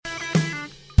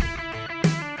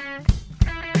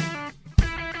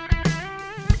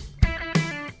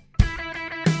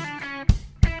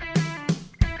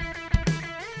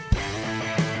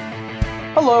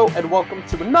Hello and welcome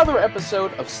to another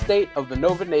episode of State of the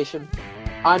Nova Nation.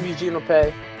 I'm Eugene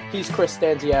Rapay. He's Chris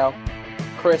Stanzial.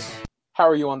 Chris, how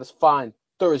are you on this fine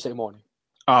Thursday morning?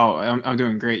 Oh, I'm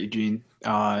doing great, Eugene.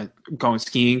 Going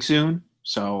skiing soon,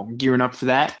 so gearing up for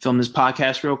that. Film this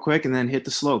podcast real quick and then hit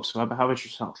the slopes. How about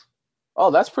yourself? Oh,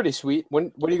 that's pretty sweet.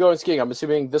 When are you going skiing? I'm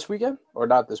assuming this weekend or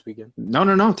not this weekend?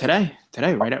 No. Today,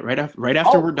 right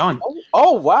after we're done.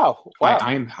 Wow.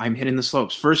 I'm hitting the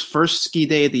slopes. First ski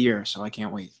day of the year, so I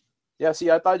can't wait. Yeah, see,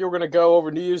 I thought you were going to go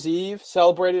over New Year's Eve,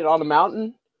 celebrate it on a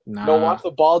mountain. Nah, Watch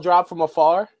the ball drop from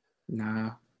afar.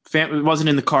 nah. It wasn't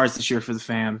in the cards this year for the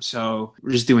fam, so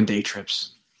we're just doing day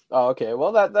trips. Oh, okay.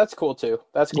 Well, that's cool too.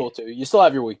 You still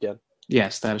have your weekend.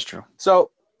 Yes, that is true.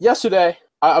 So yesterday,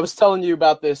 I was telling you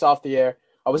about this off the air.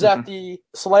 I was at the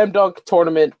Slam Dunk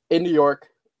tournament in New York.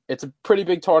 It's a pretty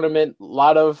big tournament. A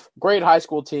lot of great high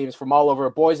school teams from all over,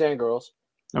 boys and girls.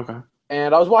 Okay.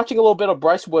 And I was watching a little bit of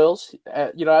Bryce Wills.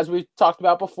 As we talked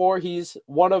about before, he's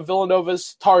one of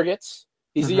Villanova's targets.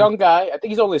 He's a young guy. I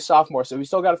think he's only a sophomore, so he's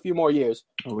still got a few more years.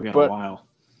 Oh, we got a while.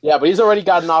 Yeah, but he's already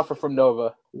got an offer from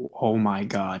Nova. Oh my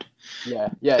God. Yeah.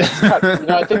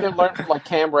 I think they learned from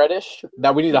Cam Reddish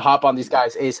that we need to hop on these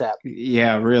guys ASAP.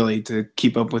 Yeah, really, to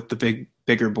keep up with the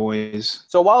bigger boys.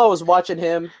 So while I was watching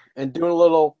him and doing a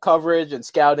little coverage and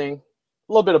scouting,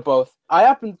 a little bit of both, I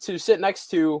happened to sit next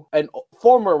to a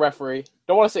former referee.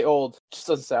 Don't want to say old, just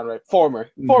doesn't sound right. Former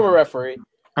referee.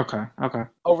 Okay.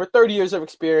 Over 30 years of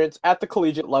experience at the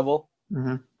collegiate level.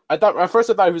 Mm-hmm. At first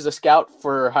I thought he was a scout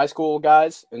for high school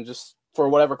guys and just for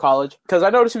whatever college. Because I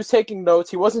noticed he was taking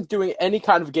notes. He wasn't doing any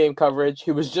kind of game coverage.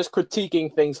 He was just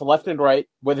critiquing things left and right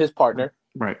with his partner.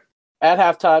 Right. At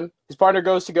halftime, his partner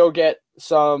goes to go get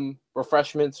some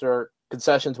refreshments or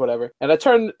concessions, whatever. And I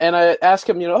turned and I asked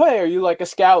him, hey, are you like a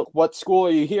scout? What school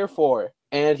are you here for?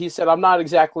 And he said, I'm not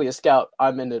exactly a scout.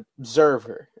 I'm an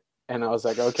observer. And I was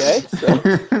like, okay, so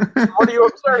what are you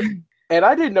observing? And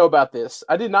I didn't know about this.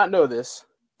 I did not know this.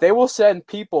 They will send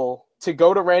people to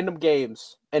go to random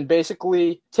games and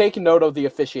basically take note of the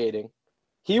officiating.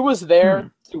 He was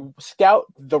there to scout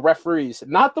the referees,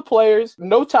 not the players,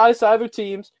 no ties to either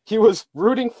teams. He was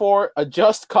rooting for a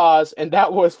just cause, and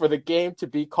that was for the game to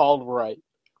be called right.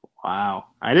 Wow.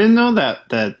 I didn't know that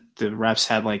the refs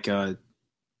had like a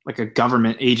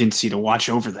government agency to watch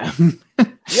over them.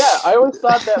 Yeah, I always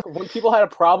thought that when people had a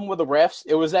problem with the refs,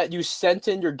 it was that you sent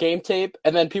in your game tape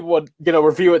and then people would,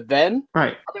 review it then.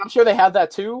 Right. I mean, I'm sure they have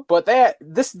that too, but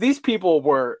these people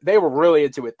were really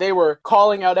into it. They were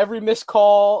calling out every missed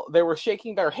call. They were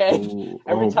shaking their head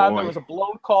every time there was a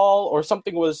blown call or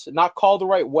something was not called the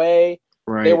right way.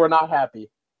 Right. They were not happy.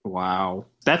 Wow.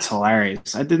 That's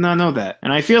hilarious. I did not know that.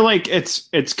 And I feel like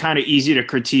it's kind of easy to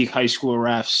critique high school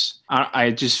refs.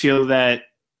 I just feel that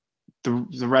the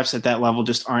refs at that level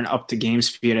just aren't up to game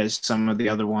speed as some of the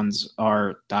other ones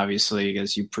are, obviously,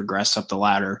 as you progress up the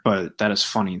ladder. But that is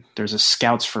funny. There's a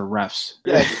scouts for refs.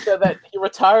 Yeah, he said that he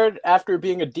retired after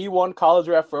being a D1 college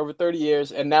ref for over 30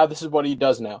 years, and now this is what he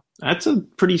does now. That's a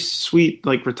pretty sweet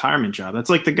retirement job. That's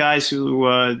like the guys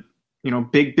who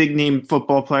big name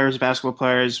football players, basketball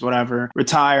players, whatever,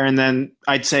 retire, and then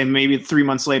I'd say maybe 3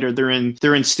 months later they're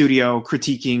in studio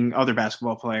critiquing other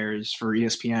basketball players for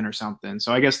ESPN or something.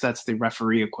 So I guess that's the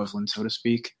referee equivalent, so to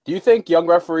speak. Do you think young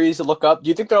referees look up? Do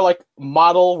you think they're like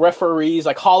model referees,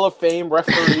 like Hall of Fame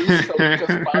referees, so we can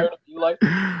aspire to be like?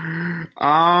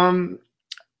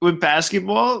 With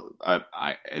basketball,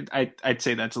 I'd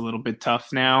say that's a little bit tough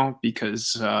now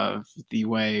because of the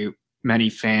way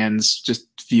many fans just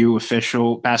view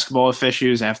basketball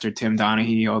officials after Tim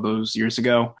Donaghy all those years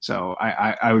ago. So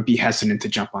I would be hesitant to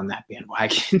jump on that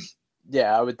bandwagon.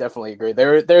 Yeah, I would definitely agree.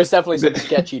 There's definitely some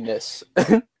sketchiness.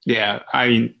 Yeah, I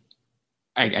mean,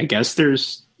 I guess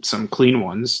there's some clean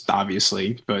ones,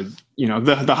 obviously, but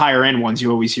the higher end ones, you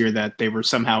always hear that they were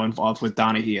somehow involved with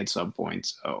Donaghy at some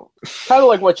point. So kind of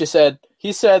like what you said.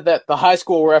 He said that the high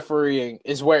school refereeing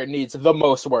is where it needs the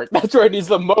most work. That's where it needs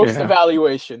the most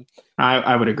evaluation.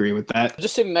 I would agree with that.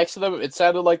 Just sitting next to them, it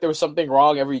sounded like there was something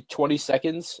wrong every 20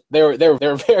 seconds. They were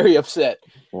very upset.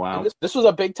 Wow. This was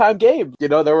a big time game.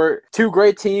 There were two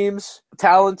great teams,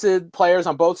 talented players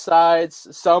on both sides,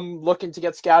 some looking to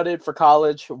get scouted for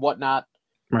college, whatnot.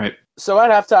 Right. So at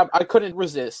halftime, I couldn't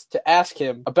resist to ask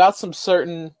him about some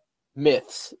certain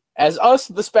myths. As us,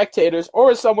 the spectators,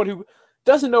 or as someone who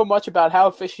doesn't know much about how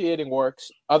officiating works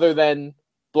other than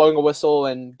blowing a whistle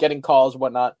and getting calls and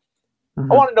whatnot.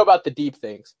 I want to know about the deep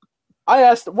things. One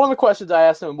of the questions I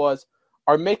asked him was,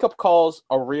 are makeup calls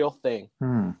a real thing?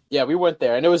 Hmm. Yeah, we went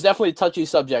there, and it was definitely a touchy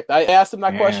subject. I asked him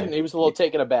that question, and Yeah. he was a little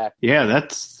taken aback. Yeah,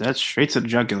 that's straight to the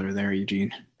jugular there,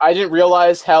 Eugene. I didn't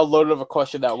realize how loaded of a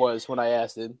question that was when I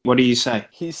asked it. What do you say?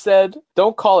 He said,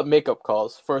 don't call it makeup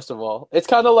calls, first of all. It's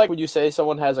kind of like when you say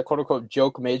someone has a quote-unquote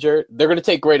joke major, they're going to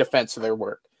take great offense to their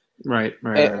work. Right.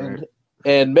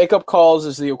 And makeup calls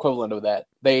is the equivalent of that.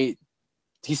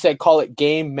 He said, call it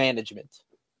game management.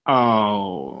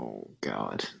 Oh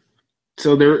God.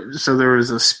 So there was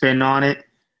a spin on it.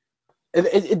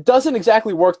 It doesn't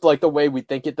exactly work like the way we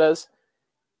think it does.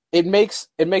 It makes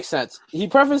sense. He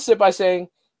prefaced it by saying,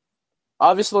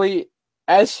 obviously,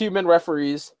 as human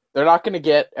referees, they're not going to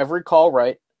get every call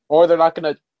right, or they're not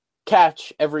going to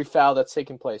catch every foul that's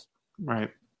taking place. Right.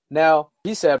 Now,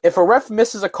 he said, if a ref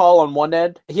misses a call on one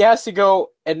end, he has to go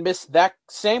and miss that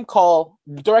same call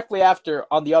directly after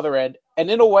on the other end.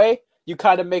 And in a way, you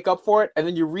kind of make up for it, and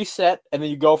then you reset, and then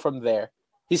you go from there.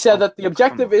 He said that the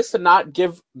objective is to not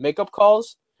give makeup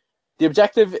calls. The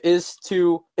objective is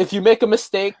to, if you make a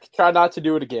mistake, try not to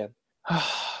do it again.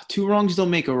 Two wrongs don't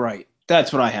make a right.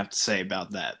 That's what I have to say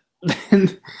about that.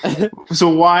 So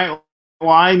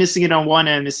why missing it on one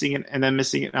end, missing it and then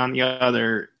missing it on the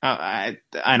other? I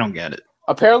don't get it.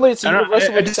 Apparently, it's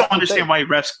universal. I just don't understand why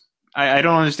refs. I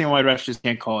don't understand why refs just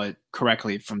can't call it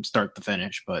correctly from start to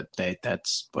finish. But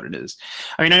that's what it is.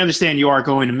 I mean, I understand you are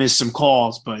going to miss some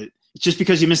calls, but just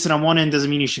because you missed it on one end doesn't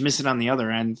mean you should miss it on the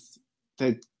other end.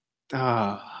 And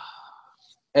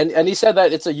he said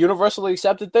that it's a universally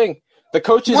accepted thing. The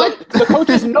coaches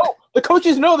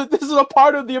know that this is a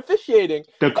part of the officiating.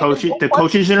 The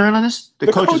coaches are in on this. The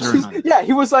coaches are in on it. Yeah,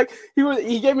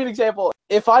 he gave me an example.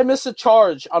 If I miss a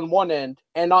charge on one end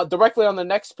and not directly on the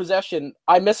next possession,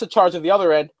 I miss a charge on the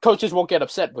other end, coaches won't get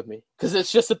upset with me because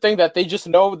it's just a thing that they just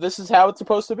know this is how it's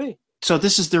supposed to be. So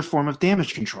this is their form of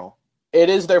damage control. It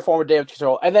is their form of damage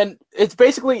control. And then it's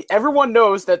basically everyone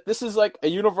knows that this is like a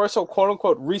universal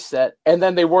quote-unquote reset, and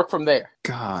then they work from there.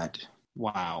 God.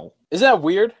 Wow. Isn't that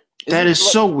weird? That is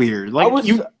so weird.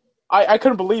 I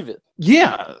couldn't believe it.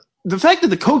 Yeah. The fact that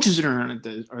the coaches are on it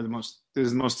is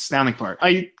the most astounding part.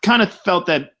 I kind of felt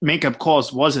that makeup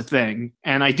calls was a thing,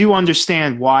 and I do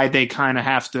understand why they kind of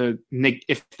have to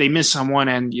if they miss on one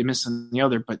end, you miss on the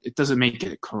other, but it doesn't make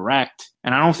it correct.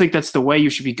 And I don't think that's the way you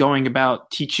should be going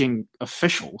about teaching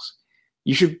officials.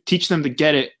 You should teach them to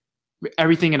get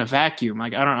everything in a vacuum.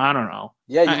 Like I don't know.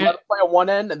 Yeah, you let them play on one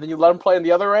end, and then you let them play on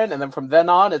the other end, and then from then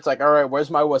on, it's like, all right,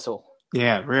 where's my whistle?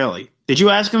 Yeah, really. Did you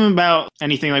ask him about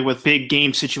anything like with big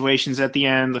game situations at the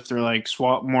end, if they're like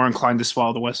more inclined to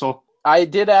swallow the whistle? I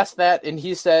did ask that, and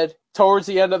he said towards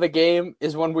the end of the game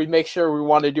is when we make sure we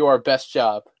want to do our best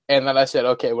job. And then I said,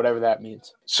 okay, whatever that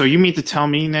means. So you mean to tell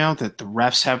me now that the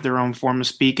refs have their own form of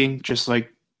speaking, just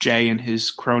like Jay and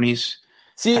his cronies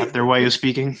have their way of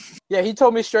speaking? Yeah, he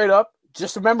told me straight up,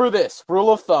 just remember this,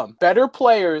 rule of thumb, better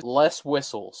players, less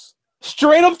whistles.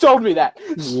 Straight up told me that.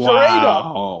 Straight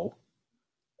up.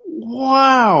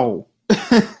 Wow.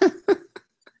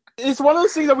 It's one of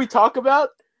those things that we talk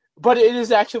about, but it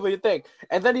is actually a thing.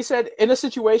 And then he said, in a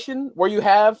situation where you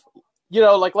have,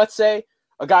 like let's say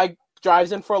a guy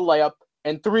drives in for a layup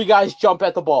and three guys jump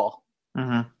at the ball,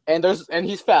 mm-hmm. and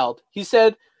he's fouled. He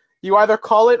said, you either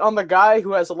call it on the guy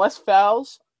who has less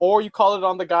fouls or you call it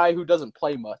on the guy who doesn't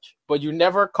play much, but you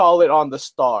never call it on the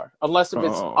star unless if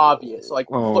it's obvious, like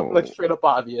straight up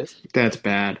obvious. That's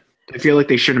bad. I feel like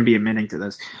they shouldn't be admitting to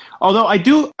this. Although I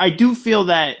do feel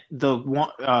that the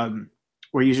one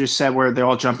where you just said where they're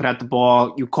all jumping at the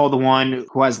ball, you call the one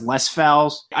who has less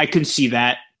fouls. I can see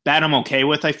that. That I'm okay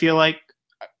with, I feel like.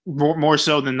 More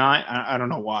so than not. I don't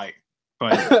know why.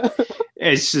 But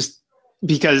it's just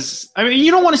because, I mean,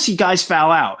 you don't want to see guys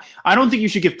foul out. I don't think you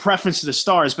should give preference to the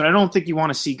stars, but I don't think you want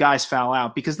to see guys foul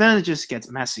out because then it just gets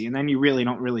messy. And then you really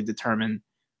don't really determine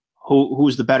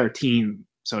who's the better team,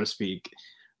 so to speak.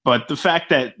 But the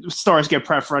fact that stars get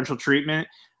preferential treatment,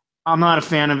 I'm not a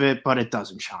fan of it, but it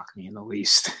doesn't shock me in the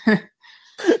least.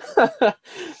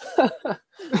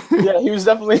 Yeah, he was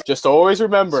definitely just always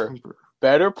remember,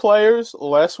 better players,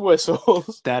 less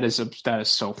whistles. That is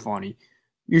so funny.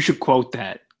 You should quote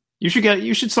that. You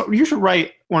should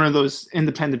write one of those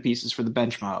independent pieces for the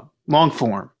bench mob, long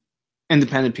form,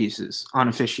 independent pieces on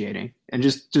officiating, and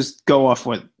just go off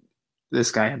what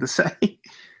this guy had to say.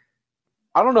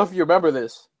 I don't know if you remember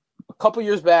this. A couple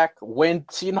years back, when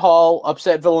Seton Hall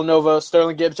upset Villanova,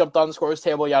 Sterling Gibbs jumped on the scorer's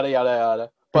table, yada, yada, yada.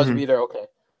 Buzzer beater, okay.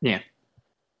 Yeah.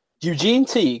 Eugene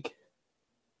Teague,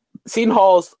 Seton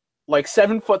Hall's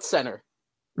 7-foot center,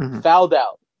 fouled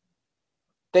out.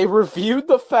 They reviewed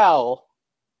the foul,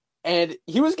 and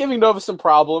he was giving Nova some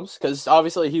problems because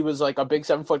obviously he was a big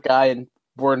 7-foot guy, and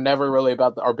were never really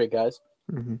about our big guys.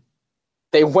 Mm-hmm.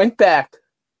 They went back,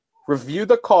 reviewed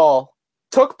the call,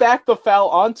 took back the foul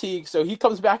on Teague, so he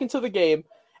comes back into the game,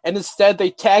 and instead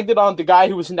they tagged it on the guy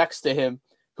who was next to him,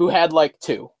 who had like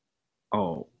 2.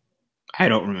 Oh, I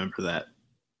don't remember that,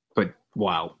 but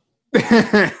wow.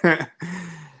 I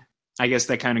guess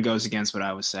that kind of goes against what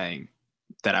I was saying,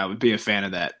 that I would be a fan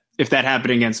of that. If that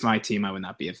happened against my team, I would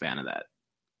not be a fan of that.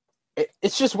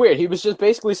 It's just weird. He was just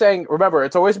basically saying, remember,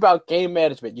 it's always about game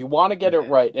management. You want to get it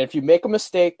right, and if you make a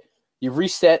mistake, you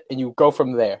reset and you go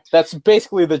from there. That's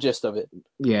basically the gist of it.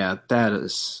 Yeah, that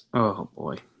is. Oh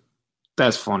boy,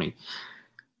 that's funny.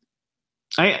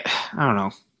 I don't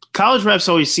know. College refs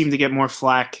always seem to get more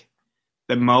flack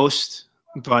than most,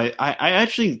 but I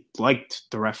actually liked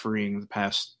the refereeing the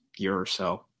past year or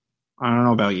so. I don't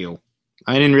know about you.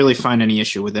 I didn't really find any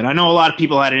issue with it. I know a lot of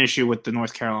people had an issue with the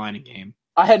North Carolina game.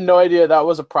 I had no idea that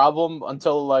was a problem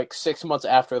until like 6 months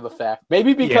after the fact.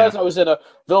 Maybe because I was in a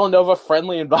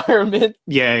Villanova-friendly environment.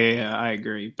 Yeah, I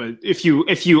agree. But if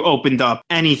you opened up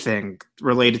anything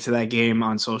related to that game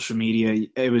on social media,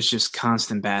 it was just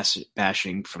constant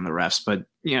bashing from the refs. But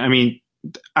yeah, I mean,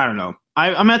 I don't know.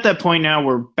 I'm at that point now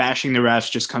where bashing the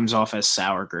refs just comes off as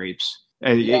sour grapes.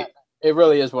 It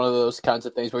really is one of those kinds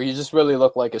of things where you just really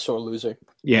look like a sore loser.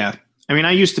 Yeah. I mean,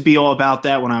 I used to be all about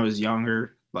that when I was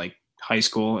younger, like high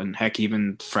school and heck,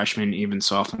 even freshman, even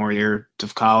sophomore year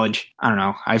of college. I don't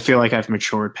know. I feel like I've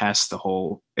matured past the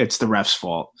whole, it's the ref's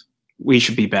fault. We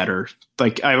should be better.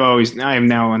 Like I am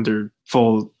now under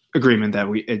full agreement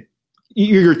that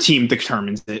your team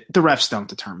determines it. The refs don't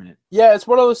determine it. Yeah, it's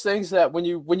one of those things that when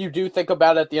you do think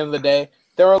about it at the end of the day,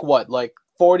 there are like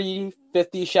 40,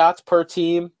 50 shots per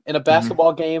team in a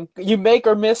basketball game. You make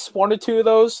or miss 1 or 2 of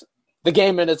those, the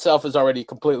game in itself is already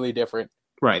completely different.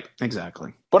 Right,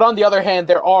 exactly. But on the other hand,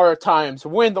 there are times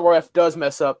when the ref does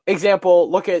mess up. Example,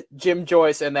 look at Jim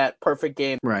Joyce and that perfect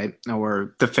game. Right,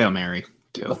 or the Fail Mary,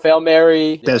 too. The Fail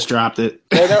Mary. Des dropped it.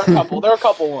 There are a couple. There are a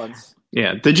couple ones.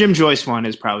 Yeah, the Jim Joyce one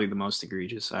is probably the most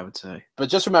egregious, I would say. But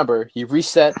just remember, you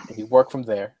reset and you work from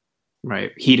there.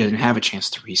 Right. He didn't have a chance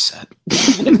to reset.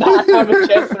 He did not have a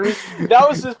chance to reset. That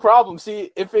was his problem.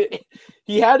 See,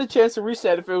 he had a chance to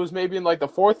reset if it was maybe in like the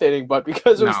 4th inning, but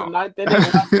because it was the 9th inning,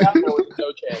 there was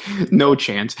no chance. No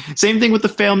chance. Same thing with the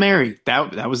Fail Mary.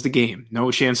 That was the game. No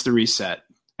chance to reset.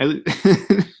 And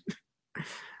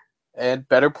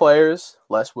better players,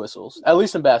 less whistles. At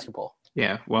least in basketball.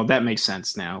 Yeah, well, that makes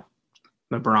sense now.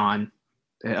 LeBron,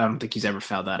 I don't think he's ever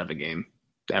fouled out of a game,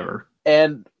 ever.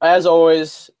 And as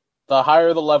always, the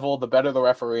higher the level, the better the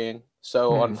refereeing.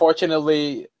 So,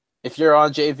 unfortunately, if you're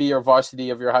on JV or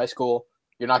varsity of your high school,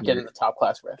 you're not getting the top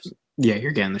class refs. Yeah,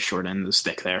 you're getting the short end of the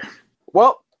stick there.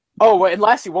 Well, and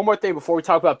lastly, one more thing before we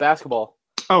talk about basketball.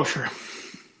 Oh, sure.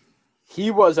 He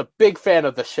was a big fan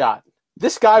of the shot.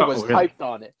 This guy was hyped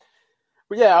on it.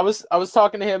 But yeah, I was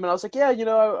talking to him, and I was like, yeah,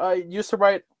 I used to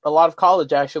write a lot of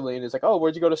college, actually. And he's like, oh,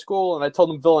 where'd you go to school? And I told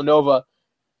him Villanova.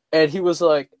 And he was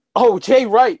like, oh, Jay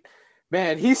Wright.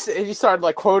 Man, he started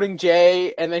like quoting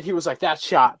Jay, and then he was like, that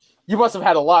shot. You must have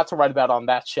had a lot to write about on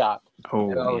that shot.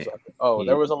 Oh, and I was like,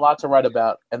 there was a lot to write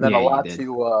about, and then a lot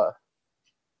to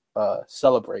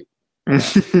celebrate.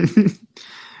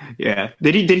 Yeah.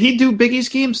 Did he do Big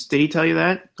East games? Did he tell you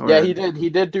that? Or... Yeah, he did. He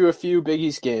did do a few Big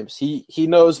East games. He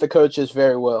knows the coaches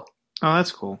very well. Oh,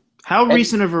 that's cool. How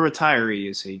recent of a retiree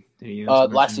is he?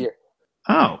 Last year.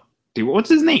 Oh, dude, what's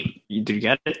his name? Did you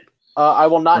get it? I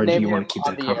will not name him on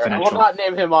the air. I will not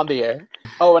name him on the air.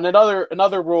 Oh, and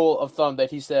another rule of thumb that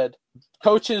he said: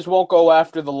 coaches won't go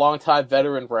after the longtime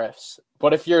veteran refs,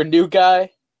 but if you're a new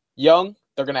guy, young,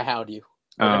 they're gonna hound you.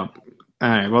 Oh, all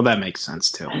right. Well, that makes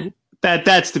sense too.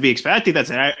 That's to be expected. I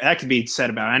think that could be said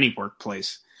about any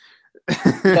workplace.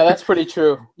 Yeah, that's pretty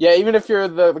true. Yeah, even if you're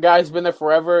the guy who's been there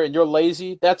forever and you're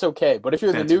lazy, that's okay. But if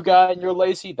you're the new guy and you're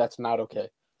lazy, that's not okay.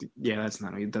 Yeah,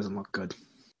 it doesn't look good.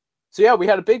 So yeah, we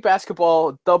had a big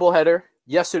basketball doubleheader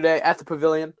yesterday at the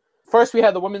Pavilion. First, we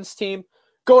had the women's team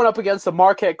going up against the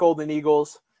Marquette Golden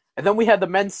Eagles, and then we had the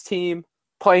men's team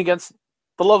playing against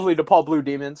the lovely DePaul Blue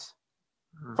Demons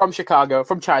from Chicago,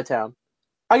 from Chi-Town.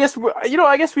 I guess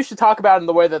we should talk about it in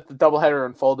the way that the doubleheader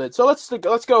unfolded. So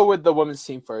let's go with the women's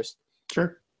team first.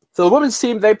 Sure. So the women's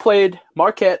team, they played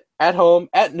Marquette at home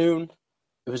at noon.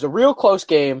 It was a real close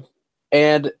game,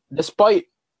 and despite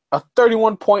a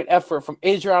 31-point effort from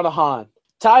Adriana Hahn,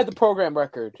 tied the program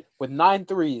record with 9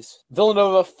 threes.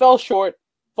 Villanova fell short,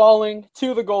 falling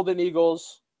to the Golden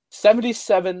Eagles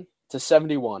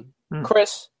 77-71.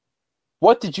 Chris,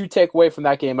 what did you take away from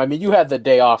that game? I mean, you had the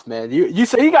day off, man.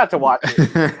 You got to watch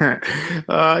it.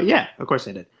 Yeah, of course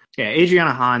I did. Yeah,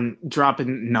 Adriana Hahn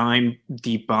dropping 9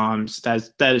 deep bombs.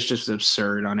 That is just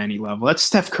absurd on any level. That's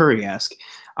Steph Curry-esque.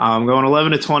 Going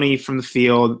 11 to 20 from the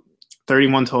field,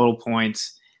 31 total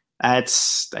points.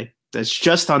 That's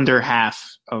just under half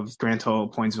of grand total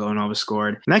points Villanova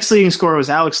scored. Next leading scorer was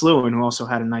Alex Lewin, who also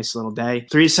had a nice little day.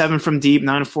 3 to 7 from deep,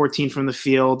 9 to 14 from the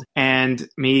field, and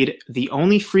made the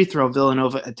only free throw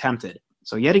Villanova attempted.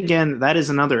 So yet again, that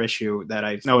is another issue that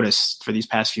I've noticed for these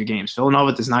past few games.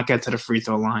 Villanova does not get to the free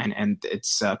throw line, and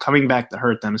it's coming back to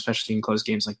hurt them, especially in close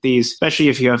games like these, especially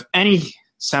if you have any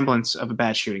semblance of a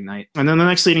bad shooting night. And then the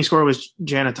next leading scorer was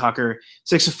Jana Tucker,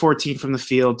 6 of 14 from the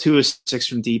field, 2 of 6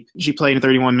 from deep. She played in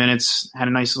 31 minutes, had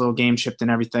a nice little game, chipped and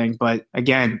everything. But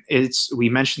again, we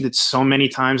mentioned it so many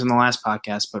times in the last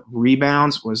podcast, but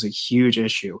rebounds was a huge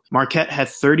issue. Marquette had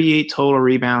 38 total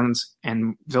rebounds,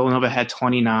 and Villanova had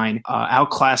 29,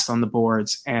 outclassed on the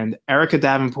boards. And Erica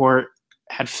Davenport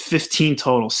had 15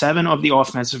 total, 7 of the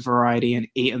offensive variety and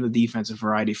 8 of the defensive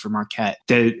variety for Marquette.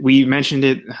 We mentioned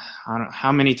it, I don't know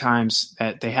how many times,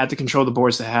 that they had to control the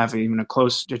boards to have even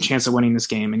a chance of winning this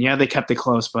game. And yeah, they kept it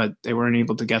close, but they weren't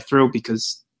able to get through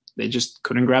because they just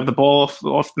couldn't grab the ball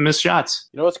off the missed shots.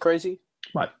 You know what's crazy?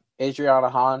 What? Adriana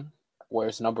Hahn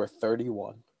wears number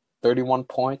 31. 31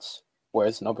 points,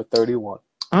 wears number 31.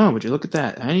 Oh, would you look at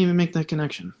that? I didn't even make that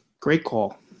connection. Great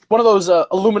call. One of those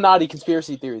Illuminati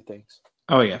conspiracy theory things.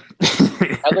 Oh, yeah.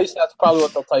 At least that's probably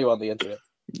what they'll tell you on the internet.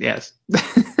 Yes.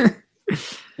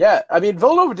 Yeah, I mean,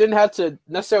 Villanova didn't have to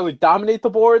necessarily dominate the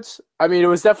boards. I mean, it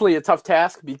was definitely a tough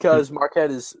task because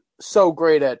Marquette is so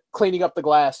great at cleaning up the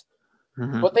glass.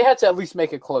 Mm-hmm. But they had to at least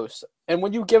make it close. And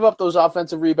when you give up those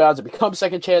offensive rebounds, it becomes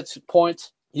second chance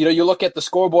points. You know, you look at the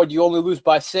scoreboard, you only lose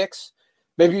by 6.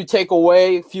 Maybe you take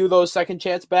away a few of those second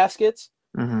chance baskets.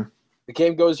 Mm-hmm. The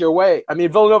game goes your way. I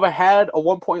mean, Villanova had a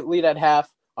 1-point lead at half.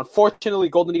 Unfortunately,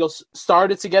 Golden Eagles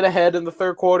started to get ahead in the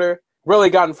third quarter, really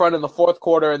got in front in the fourth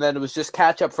quarter, and then it was just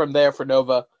catch-up from there for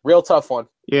Nova. Real tough one.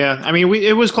 Yeah, I mean,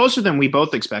 it was closer than we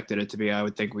both expected it to be. I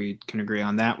would think we can agree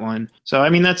on that one. So, I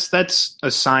mean, that's a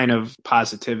sign of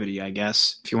positivity, I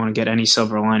guess, if you want to get any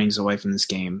silver linings away from this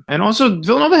game. And also,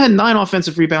 Villanova had 9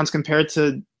 offensive rebounds compared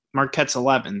to Marquette's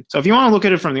 11. So if you want to look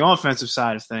at it from the offensive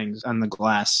side of things on the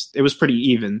glass, it was pretty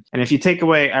even. And if you take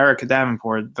away Erica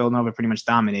Davenport, Villanova pretty much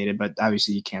dominated, but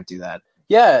obviously you can't do that.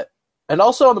 Yeah, and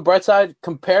also on the bright side,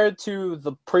 compared to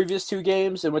the previous 2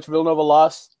 games in which Villanova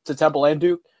lost to Temple and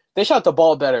Duke, they shot the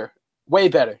ball better, way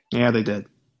better. Yeah, they did.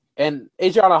 And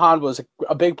Adriana Hahn was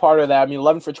a big part of that. I mean,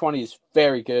 11 for 20 is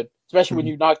very good, especially when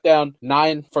you knock down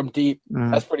 9 from deep.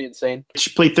 That's pretty insane. She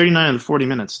played 39 of the 40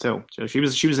 minutes, too. So she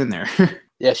was in there.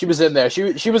 Yeah, she was in there.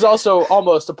 She was also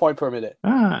almost a point per minute.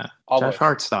 Josh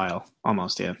Hart style.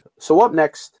 Almost, yeah. So up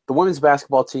next, the women's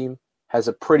basketball team has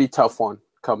a pretty tough one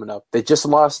coming up. They just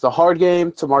lost a hard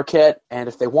game to Marquette, and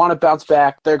if they want to bounce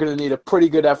back, they're going to need a pretty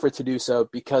good effort to do so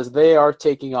because they are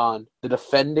taking on the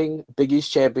defending Big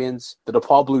East champions, the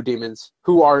DePaul Blue Demons,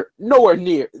 who are nowhere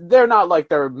near. They're not like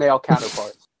their male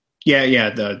counterparts.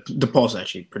 Yeah, the DePaul's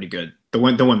actually pretty good. The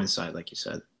women's side, like you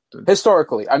said.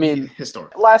 Historically, I mean,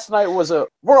 last night was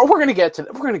we're gonna get to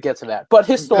that, but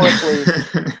historically,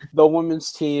 the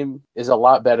women's team is a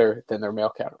lot better than their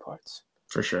male counterparts.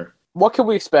 For sure. What can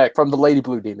we expect from the Lady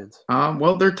Blue Demons?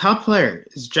 Well, their top player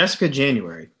is Jessica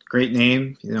January. Great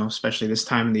name, especially this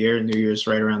time of the year. New Year's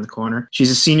right around the corner.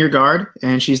 She's a senior guard,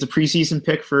 and she's the preseason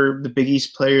pick for the Big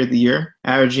East Player of the Year,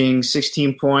 averaging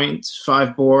 16 points,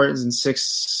 5 boards, and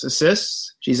 6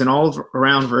 assists. She's an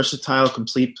all-around versatile,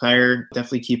 complete player.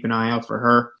 Definitely keep an eye out for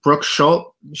her. Brooke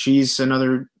Schultz, she's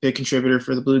another big contributor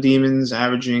for the Blue Demons,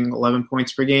 averaging 11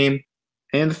 points per game.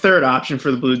 And the third option for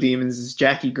the Blue Demons is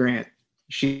Jackie Grant.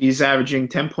 She's averaging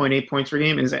 10.8 points per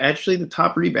game and is actually the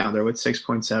top rebounder with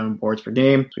 6.7 boards per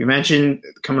game. We mentioned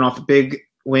coming off a big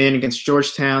win against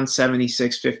Georgetown,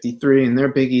 76-53 in their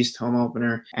Big East home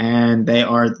opener, and they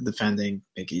are the defending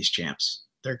Big East champs.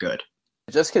 They're good.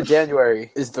 Jessica January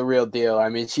is the real deal. I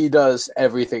mean, she does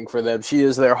everything for them. She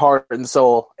is their heart and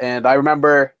soul. And I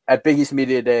remember at Big East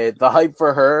Media Day, the hype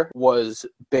for her was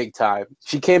big time.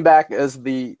 She came back as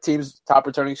the team's top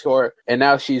returning scorer, and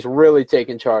now she's really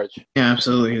taking charge. Yeah,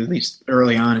 absolutely. At least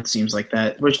early on, it seems like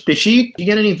that. Did she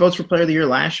get any votes for Player of the Year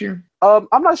last year? I'm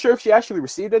not sure if she actually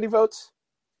received any votes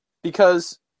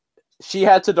because she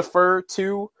had to defer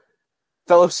to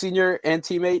fellow senior and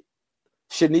teammate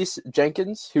Shanice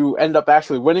Jenkins, who ended up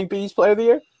actually winning Big East Player of the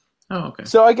Year. Oh, okay.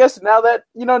 So I guess now that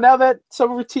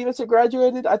some of her teammates have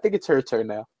graduated, I think it's her turn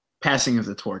now. Passing of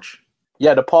the torch.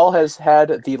 Yeah, DePaul has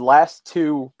had the last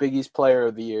 2 Big East Player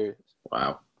of the Year.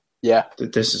 Wow. Yeah.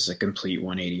 This is a complete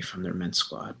 180 from their men's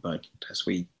squad. But as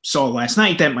we saw last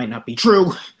night, that might not be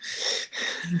true.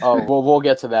 Oh, well, we'll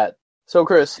get to that. So,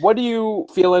 Chris, what are you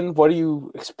feeling? What are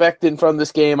you expecting from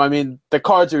this game? I mean, the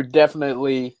cards are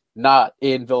definitely not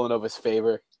in Villanova's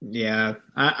favor. Yeah,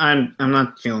 I'm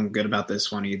not feeling good about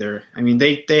this one either. I mean,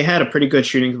 they had a pretty good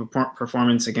shooting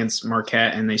performance against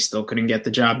Marquette, and they still couldn't get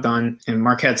the job done. And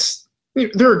Marquette's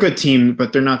they're a good team,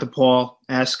 but they're not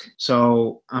DePaul-esque.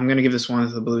 So I'm going to give this one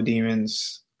to the Blue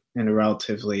Demons in a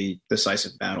relatively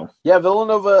decisive battle. Yeah,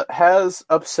 Villanova has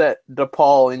upset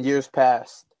DePaul in years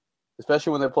past,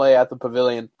 especially when they play at the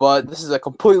Pavilion. But this is a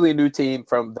completely new team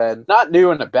from then. Not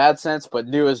new in a bad sense, but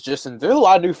new as just in there's a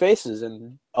lot of new faces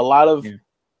and a lot of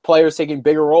players taking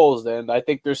bigger roles, and I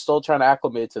think they're still trying to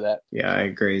acclimate to that. Yeah, I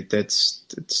agree. It's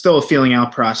still a feeling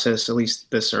out process, at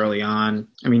least this early on.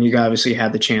 I mean, you obviously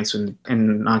had the chance in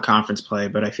non-conference play,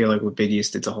 but I feel like with Big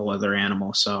East, it's a whole other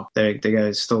animal. So they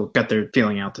guys still got their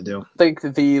feeling out to do. I think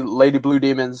the Lady Blue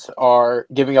Demons are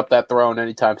giving up that throne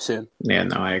anytime soon. Yeah,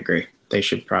 no, I agree. They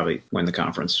should probably win the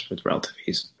conference with relative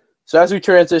ease. So as we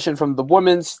transition from the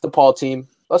women's DePaul team,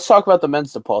 let's talk about the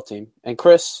men's DePaul team. And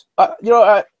Chris,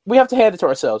 we have to hand it to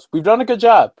ourselves. We've done a good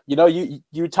job.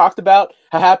 You talked about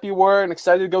how happy you were and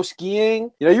excited to go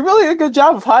skiing. You really did a good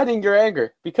job of hiding your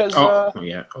anger because Oh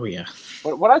yeah.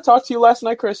 When I talked to you last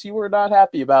night, Chris, you were not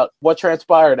happy about what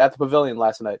transpired at the Pavilion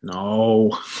last night.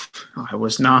 No, I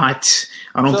was not.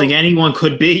 I don't think anyone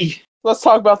could be. Let's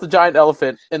talk about the giant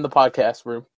elephant in the podcast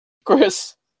room.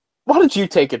 Chris, why don't you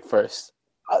take it first?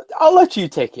 I'll let you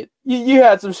take it. You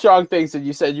had some strong things that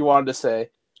you said you wanted to say.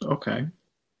 Okay.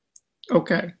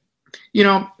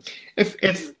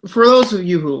 If for those of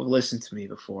you who have listened to me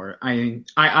before,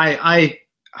 I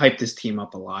hype this team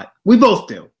up a lot. We both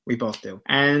do.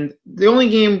 And the only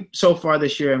game so far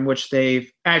this year in which they've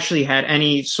actually had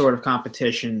any sort of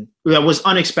competition that was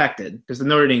unexpected, because the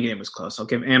Notre Dame game was close,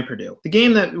 and Purdue. The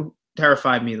game that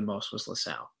terrified me the most was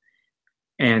LaSalle.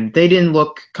 And they didn't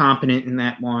look competent in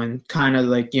that one. Kind of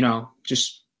like,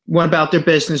 just went about their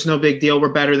business. No big deal.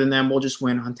 We're better than them. We'll just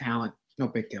win on talent. No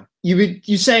big deal.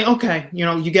 You say, okay,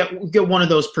 you get one of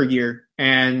those per year,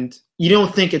 and you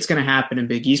don't think it's going to happen in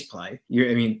Big East play.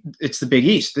 It's the Big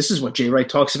East. This is what Jay Wright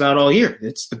talks about all year.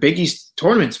 It's the Big East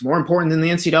tournament's more important than the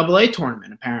NCAA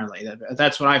tournament, apparently.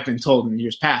 That's what I've been told in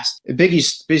years past. Big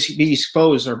East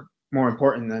foes are more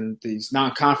important than these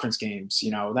non-conference games.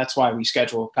 That's why we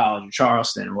schedule college in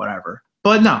Charleston or whatever.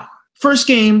 But no, first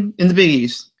game in the Big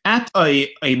East at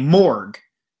a morgue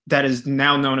that is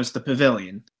now known as the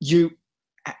Pavilion. You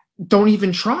don't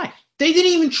even try. They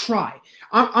didn't even try.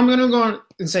 I'm going to go on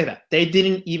and say that. They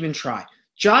didn't even try.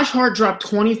 Josh Hart dropped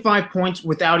 25 points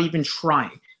without even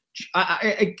trying.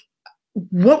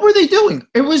 What were they doing?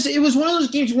 It was one of those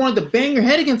games you wanted to bang your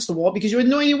head against the wall because you had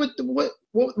no idea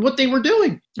what they were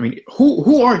doing. I mean,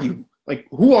 who are you? Like,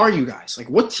 who are you guys?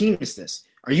 Like, what team is this?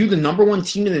 Are you the number one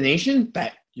team in the nation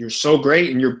that you're so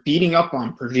great and you're beating up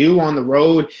on Purdue on the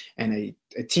road and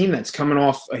a team that's coming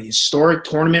off a historic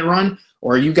tournament run?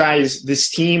 Or are you guys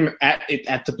this team at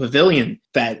the Pavilion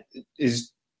that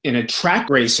is in a track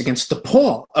race against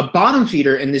DePaul, a bottom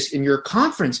feeder in your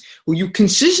conference, who you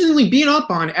consistently beat up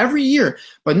on every year?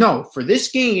 But no, for this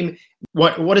game,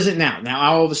 what is it now? Now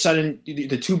all of a sudden,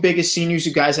 the two biggest seniors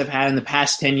you guys have had in the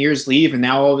past 10 years leave, and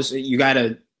now all of a sudden you got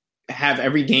to have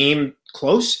every game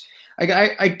close. All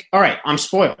right, I'm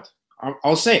spoiled.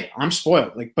 I'll say it, I'm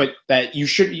spoiled. But that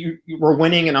you were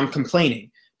winning and I'm complaining.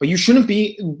 But you shouldn't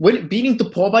be beating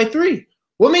DePaul by 3.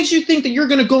 What makes you think that you're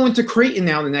going to go into Creighton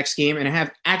now the next game and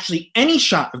have actually any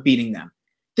shot of beating them?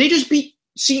 They just beat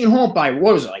Seton Hall by,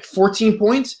 14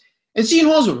 points? And Seton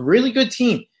Hall's a really good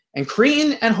team. And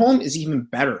Creighton at home is even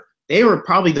better. They were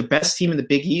probably the best team in the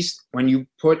Big East when you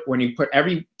put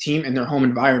every team in their home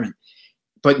environment.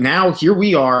 But now here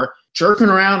we are jerking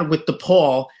around with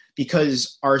DePaul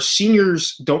because our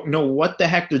seniors don't know what the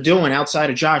heck they're doing outside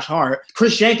of Josh Hart.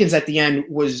 Chris Jenkins at the end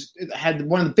had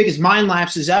one of the biggest mind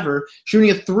lapses ever, shooting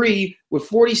a 3 with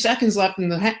 40 seconds left in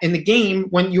the game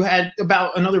when you had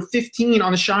about another 15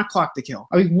 on the shot clock to kill.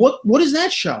 I mean, what does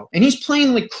that show? And he's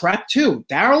playing like crap too.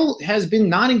 Darryl has been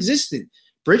non-existent.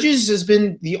 Bridges has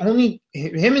been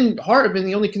him and Hart have been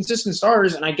the only consistent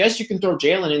starters, and I guess you can throw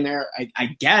Jalen in there,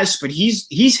 I guess, but he's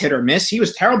hit or miss. He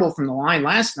was terrible from the line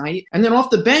last night. And then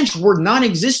off the bench, we're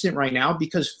non-existent right now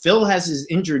because Phil has his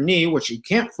injured knee, which you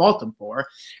can't fault him for.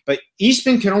 But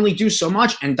Eastman can only do so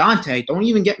much, and Dante, don't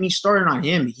even get me started on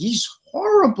him. He's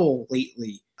horrible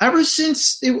lately. Ever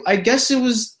since, I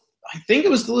think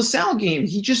it was the LaSalle game,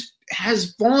 he just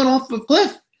has fallen off the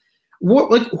cliff.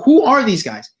 Who are these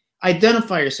guys?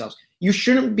 Identify yourselves. You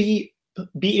shouldn't be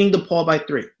beating DePaul by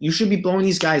 3. You should be blowing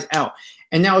these guys out.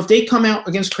 And now if they come out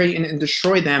against Creighton and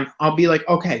destroy them, I'll be like,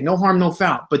 okay, no harm, no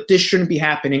foul. But this shouldn't be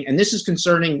happening. And this is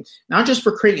concerning not just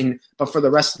for Creighton, but for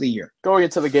the rest of the year. Going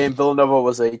into the game, Villanova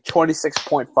was a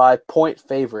 26.5-point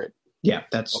favorite. Yeah,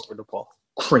 that's over DePaul.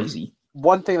 Crazy.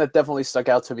 One thing that definitely stuck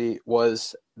out to me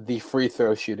was the free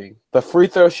throw shooting. The free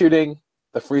throw shooting.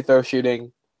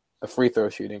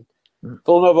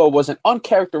 Villanova was an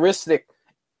uncharacteristic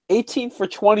 18 for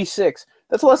 26.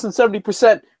 That's less than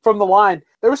 70% from the line.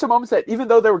 There were some moments that even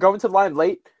though they were going to the line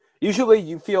late, usually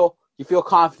you feel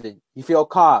confident. You feel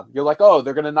calm. You're like, oh,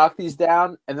 they're going to knock these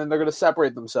down, and then they're going to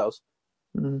separate themselves.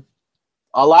 Mm-hmm.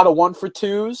 A lot of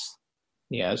 1-for-2s.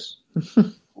 Yes.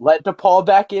 Let DePaul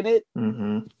back in it.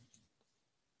 Mm-hmm.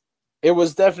 It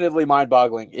was definitely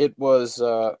mind-boggling. It was,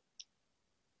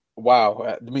 wow.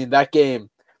 I mean, that game.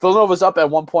 Villanova was up at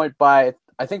one point by,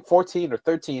 I think, 14 or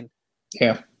 13.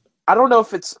 Yeah. I don't know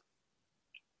if it's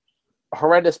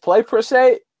horrendous play per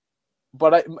se,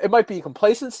 but it might be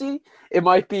complacency. It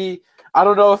might be, I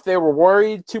don't know if they were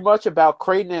worried too much about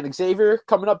Creighton and Xavier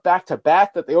coming up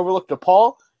back-to-back that they overlooked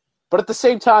DePaul. But at the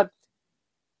same time,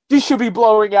 you should be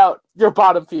blowing out your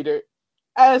bottom feeder.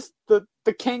 As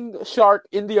the king shark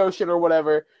in the ocean or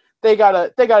whatever, they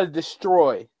gotta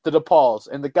destroy the DePauls.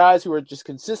 And the guys who are just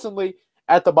consistently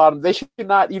at the bottom, they should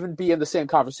not even be in the same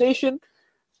conversation.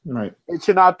 Right. It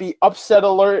should not be upset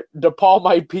alert. DePaul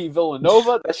might be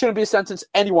Villanova. That shouldn't be a sentence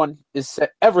anyone is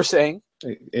ever saying.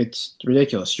 It's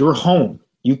ridiculous. You're home.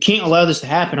 You can't allow this to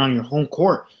happen on your home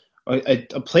court.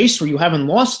 A place where you haven't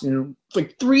lost in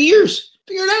like 3 years.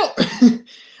 Figure it out.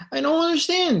 I don't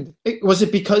understand. Was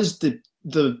it because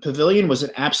the pavilion was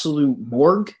an absolute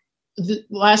morgue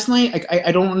last night?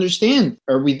 I don't understand.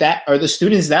 Are the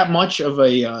students that much of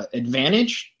a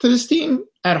advantage to this team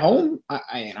at home?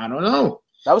 I don't know.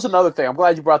 That was another thing. I'm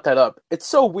glad you brought that up. It's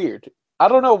so weird. I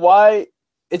don't know why.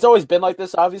 It's always been like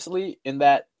this, obviously, in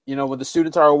that, when the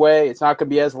students are away, it's not going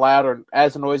to be as loud or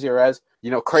as noisy or as,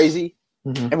 crazy.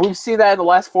 Mm-hmm. And we've seen that in the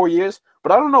last 4 years.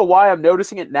 But I don't know why I'm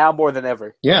noticing it now more than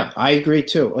ever. Yeah, I agree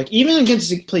too. Like even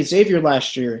against played Xavier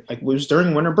last year, like it was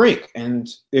during winter break, and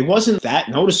it wasn't that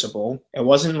noticeable. It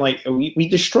wasn't like we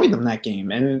destroyed them that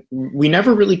game, and we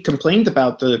never really complained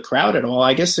about the crowd at all.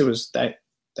 I guess it was that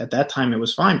at that time it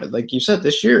was fine, but like you said,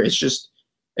 this year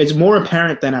it's more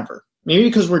apparent than ever. Maybe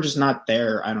because we're just not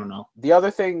there. I don't know. The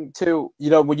other thing, too,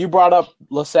 when you brought up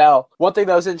LaSalle, one thing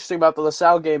that was interesting about the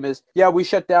LaSalle game is, yeah, we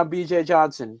shut down B.J.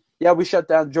 Johnson. Yeah, we shut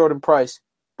down Jordan Price.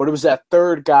 But it was that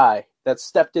third guy that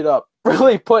stepped it up,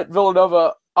 really put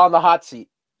Villanova on the hot seat.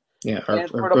 Yeah, our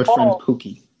good friend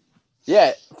Pookie.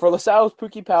 Yeah, for LaSalle, it was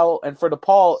Pookie Powell, and for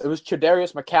DePaul, it was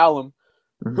Chadarius McCallum,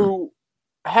 mm-hmm. who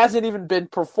hasn't even been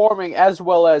performing as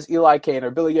well as Eli Kane or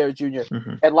Billy Garrett Jr.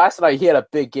 Mm-hmm. And last night, he had a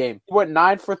big game. He went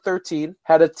 9 for 13,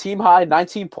 had a team-high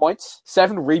 19 points,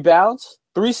 7 rebounds,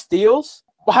 3 steals.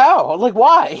 Wow, like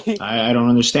why? I don't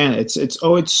understand. It's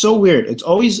so weird.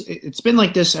 It's been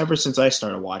like this ever since I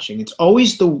started watching. It's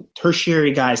always the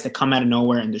tertiary guys that come out of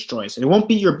nowhere and destroy us. And it won't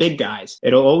be your big guys.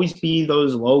 It'll always be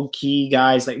those low key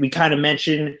guys like we kind of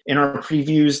mentioned in our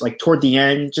previews, like toward the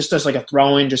end, just as like a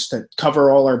throw in, just to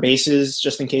cover all our bases,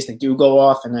 just in case they do go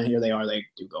off. And then here they are, they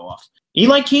do go off.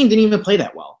 Eli Kane didn't even play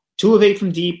that well. 2 of 8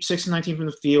 from deep, 6 of 19 from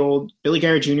the field. Billy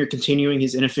Garrett Jr. continuing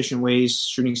his inefficient ways,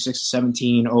 shooting 6 of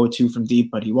 17, 0 of 2 from deep,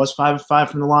 but he was 5 of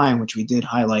 5 from the line, which we did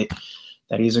highlight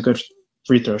that he's a good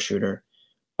free throw shooter.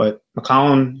 But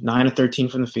McCollum, 9 of 13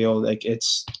 from the field. Like,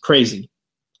 it's crazy.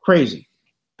 Crazy.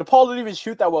 DePaul didn't even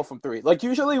shoot that well from 3. Like,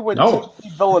 usually when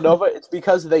Villanova, it's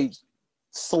because they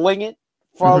sling it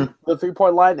from mm-hmm. the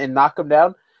 3-point line and knock them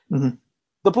down. Mm-hmm.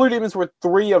 The Blue Demons were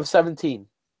 3 of 17.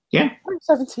 Yeah. 3 of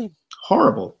 17.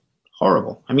 Horrible.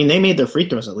 I mean, they made their free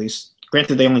throws at least.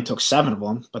 Granted, they only took 7 of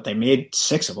them, but they made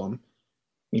 6 of them.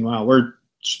 Meanwhile, we're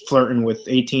flirting with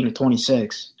 18 to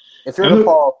 26. If you're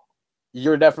DePaul,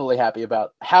 you're definitely happy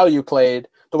about how you played,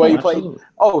 the way you played.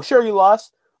 Oh, sure, you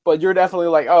lost, but you're definitely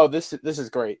like, oh, this is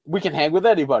great. We can hang with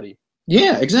anybody.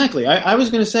 Yeah, exactly. I was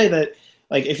going to say that,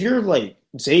 like, if you're like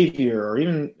Xavier or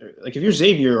even like if you're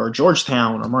Xavier or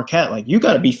Georgetown or Marquette, like you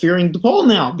got to be fearing DePaul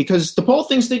now because DePaul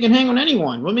thinks they can hang on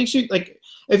anyone. What makes you like?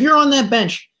 If you're on that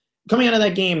bench coming out of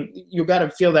that game, you got to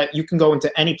feel that you can go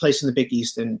into any place in the Big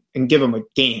East and give them a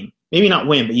game. Maybe not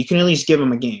win, but you can at least give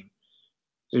them a game.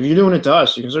 So if you're doing it to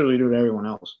us, you can certainly do it to everyone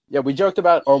else. Yeah, we joked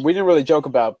about, or we didn't really joke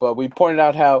about, but we pointed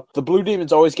out how the Blue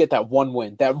Demons always get that one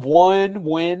win. That one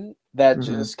win that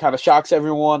just kind of shocks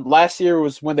everyone. Last year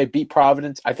was when they beat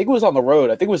Providence. I think it was on the road.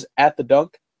 I think it was at the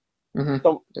Dunk.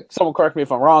 Someone correct me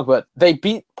if I'm wrong, but they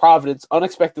beat Providence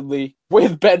unexpectedly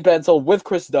with Ben Benzel, with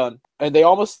Chris Dunn, and they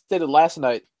almost did it last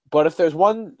night. But if there's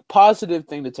one positive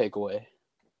thing to take away,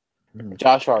 Mhm.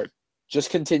 Josh Hart just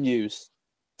continues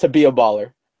to be a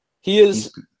baller.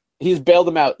 He's bailed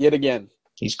them out yet again.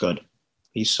 He's good.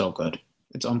 He's so good.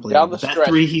 It's Down unbelievable. the That stretch.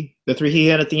 the three he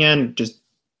had at the end,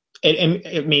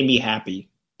 it made me happy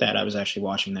that I was actually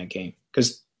watching that game,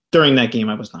 because during that game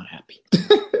I was not happy.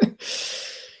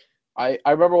 I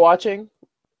remember watching,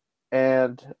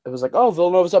 and it was like, oh,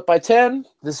 Villanova's up by 10.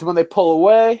 This is when they pull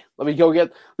away. We go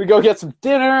get some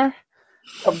dinner.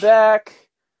 Come back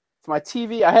to my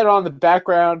TV. I had it on in the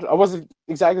background. I wasn't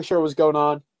exactly sure what was going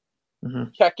on.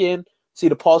 Mhm. Check in, see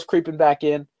DePaul's creeping back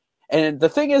in. And the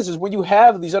thing is when you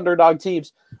have these underdog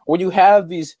teams, when you have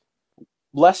these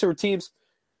lesser teams,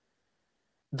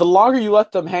 the longer you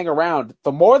let them hang around,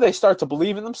 the more they start to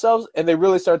believe in themselves and they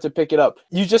really start to pick it up.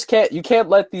 You can't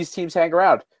let these teams hang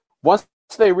around. Once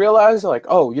they realize, like,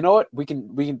 oh, you know what, we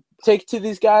can take it to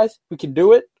these guys, we can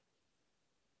do it,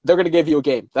 they're going to give you a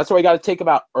game. That's why you got to take them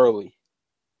out early.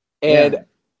 And Yeah.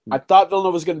 I thought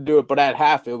Villanova was going to do it, but at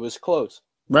half it was close.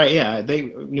 Right, yeah.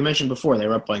 You mentioned before they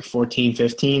were up like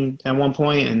 14-15 at one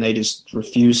point, and they just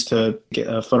refused to get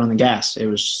a foot on the gas. It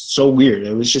was so weird.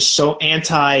 It was just so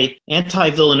anti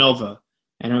Villanova,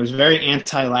 and it was very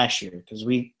anti last year, because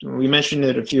we mentioned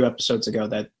it a few episodes ago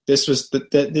that these are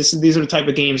the type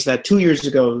of games that 2 years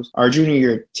ago our junior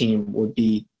year team would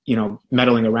be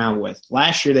meddling around with.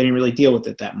 Last year they didn't really deal with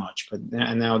it that much,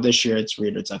 and now this year it's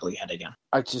reared its ugly head again.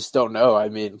 I just don't know. I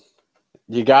mean,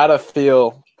 you got to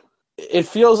feel. It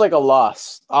feels like a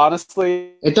loss,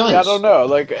 honestly. It does. I don't know.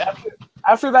 Like,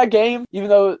 after that game, even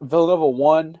though Villanova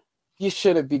won, you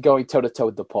shouldn't be going toe-to-toe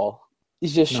with DePaul. You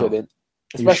just shouldn't,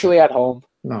 especially at home.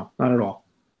 No, not at all.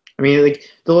 I mean, like,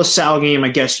 the LaSalle game, I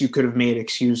guess you could have made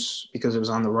excuse because it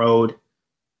was on the road,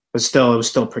 but still, it was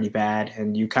still pretty bad.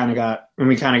 And we kind of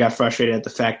got frustrated at the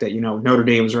fact that, Notre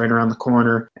Dame was right around the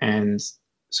corner. And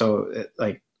so,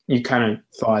 you kind of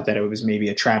thought that it was maybe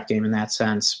a trap game in that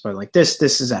sense, but like this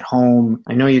is at home.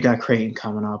 I know you got Creighton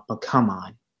coming up, but come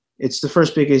on. It's the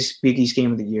first Big East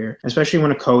game of the year, especially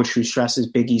when a coach who stresses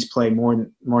Big East play more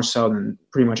so than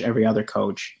pretty much every other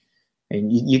coach. And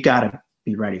you got to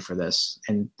be ready for this.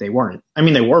 And they weren't. I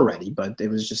mean, they were ready, but it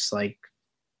was just like,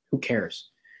 who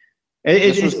cares?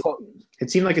 It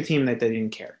seemed like a team that they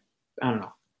didn't care. I don't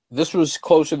know. This was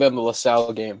closer than the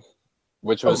LaSalle game,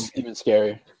 which was even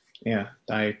scarier. Yeah,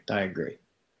 I agree.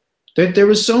 There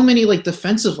was so many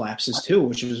defensive lapses too,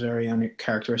 which was very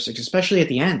uncharacteristic, especially at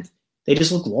the end. They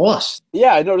just looked lost.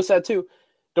 Yeah, I noticed that too.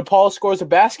 DePaul scores a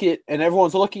basket, and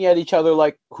everyone's looking at each other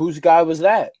like, whose guy was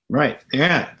that? Right,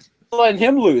 yeah. Letting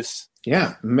him loose.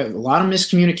 Yeah, a lot of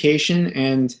miscommunication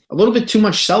and a little bit too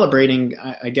much celebrating,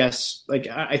 I guess.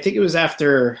 I think it was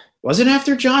after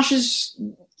Josh's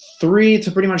three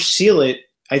to pretty much seal it?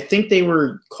 I think they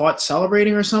were caught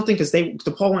celebrating or something, because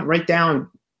DePaul went right down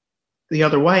the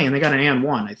other way and they got an and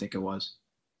one. I think it was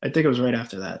right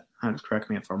after that. Correct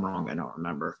me if I'm wrong. I don't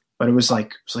remember, but it was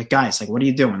like guys, what are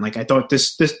you doing? I thought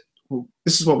this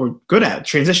is what we're good at,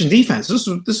 transition defense. This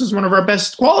is one of our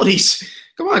best qualities.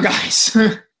 Come on, guys.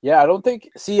 Yeah, I don't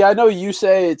think. See, I know you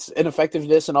say it's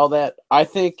ineffectiveness and all that. I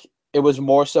think it was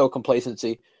more so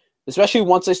complacency, especially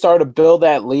once they started to build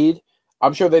that lead.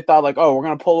 I'm sure they thought, oh, we're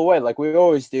going to pull away like we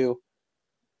always do.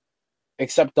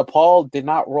 Except DePaul did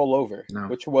not roll over,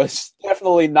 which was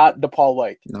definitely not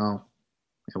DePaul-like. No,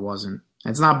 it wasn't.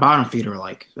 It's not bottom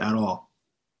feeder-like at all.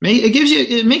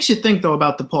 It makes you think, though,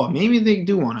 about DePaul. Maybe they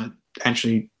do want to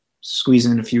actually squeeze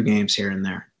in a few games here and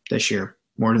there this year,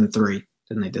 more than 3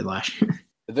 than they did last year.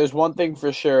 There's one thing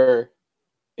for sure.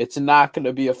 It's not going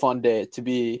to be a fun day to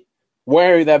be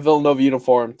wearing that Villanova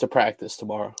uniform to practice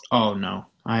tomorrow. Oh, no.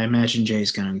 I imagine Jay's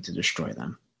going to destroy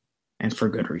them, and for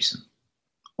good reason.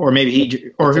 Or maybe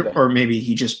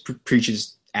he just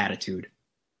preaches attitude.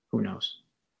 Who knows?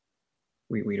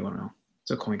 We don't know. It's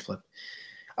a coin flip.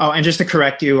 Oh, and just to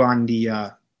correct you on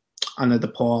the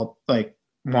DePaul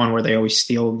one where they always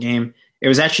steal game, it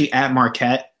was actually at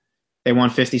Marquette. They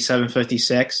won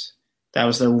 57-56. That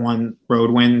was their one road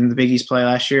win in the Big East play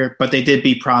last year, but they did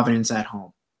beat Providence at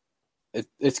home.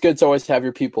 It's good to always have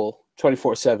your people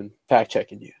 24/7 fact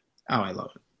checking you. Oh, I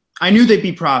love it. I knew they'd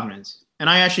beat Providence, and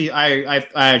I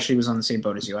actually was on the same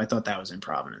boat as you. I thought that was in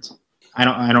Providence. I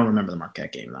don't remember the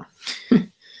Marquette game though.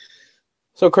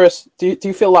 So, Chris, do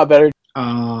you feel a lot better?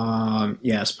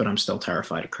 Yes, but I'm still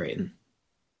terrified of Creighton.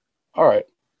 All right.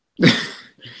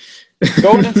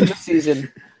 Going into the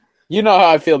season, you know how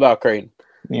I feel about Creighton.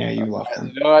 Yeah, you love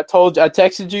them. I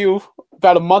texted you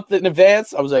about a month in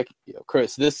advance. I was like,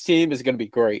 Chris, this team is going to be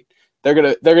great. They're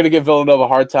gonna give Villanova a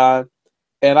hard time,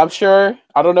 and I'm sure.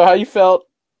 I don't know how you felt,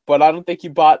 but I don't think you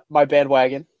bought my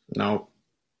bandwagon. No.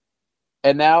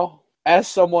 And now, as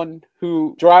someone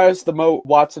who drives the Mo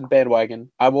Watson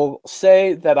bandwagon, I will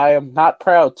say that I am not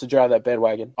proud to drive that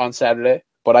bandwagon on Saturday,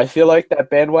 but I feel like that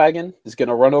bandwagon is going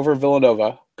to run over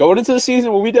Villanova. Going into the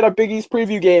season when we did our Big East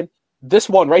preview game, this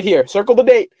one right here, circle the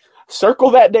date,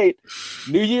 circle that date,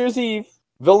 New Year's Eve,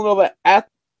 Villanova at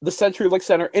the CenturyLink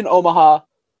Center in Omaha.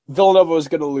 Villanova was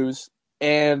going to lose.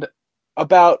 And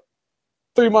about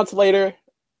 3 months later,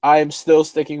 I am still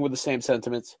sticking with the same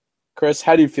sentiments. Chris,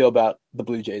 how do you feel about the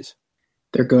Blue Jays?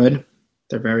 They're good.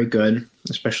 They're very good,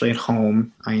 especially at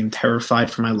home. I am terrified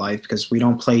for my life because we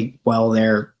don't play well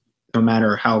there, no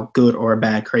matter how good or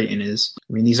bad Creighton is.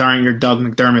 I mean, these aren't your Doug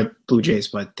McDermott Blue Jays,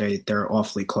 but they're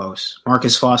awfully close.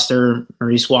 Marcus Foster,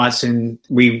 Maurice Watson,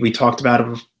 we talked about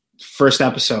it first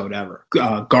episode ever.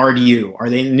 Guard U. Are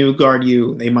they the new Guard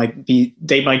U? They might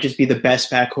just be the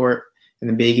best backcourt in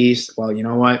the Big East. Well, you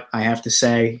know what? I have to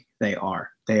say they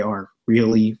are. They are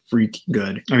really freaking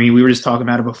good. I mean, we were just talking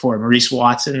about it before. Maurice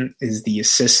Watson is the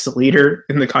assist leader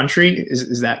in the country.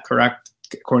 Is that correct,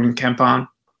 according to KenPom?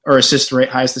 Or assist rate,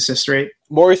 highest assist rate?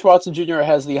 Maurice Watson Jr.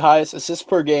 has the highest assists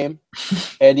per game,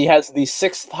 and he has the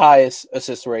 6th highest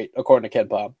assist rate, according to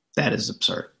KenPom. That is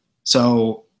absurd.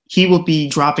 So he will be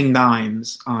dropping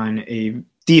dimes on a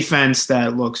defense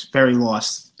that looks very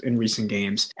lost in recent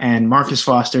games. And Marcus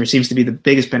Foster seems to be the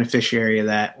biggest beneficiary of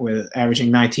that, with averaging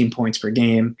 19 points per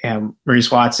game. And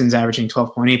Maurice Watson's averaging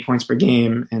 12.8 points per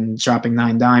game and dropping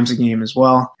 9 dimes a game as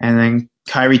well. And then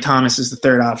Kyrie Thomas is the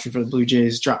third option for the Blue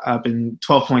Jays, dropping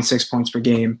 12.6 points per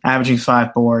game, averaging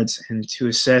 5 boards and 2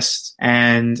 assists.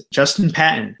 And Justin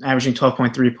Patton, averaging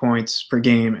 12.3 points per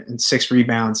game and 6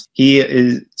 rebounds.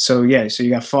 So you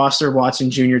got Foster, Watson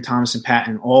Jr., Thomas, and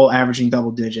Patton, all averaging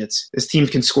double digits. This team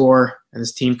can score, and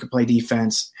this team can play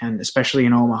defense, and especially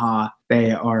in Omaha,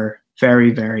 they are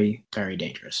very, very, very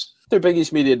dangerous. Their Big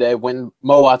East Media Day, when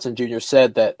Mo Watson Jr.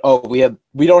 said that,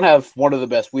 we don't have one of the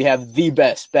best, we have the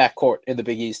best backcourt in the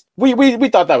Big East. We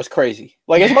thought that was crazy.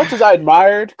 Like, as much as I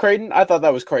admired Creighton, I thought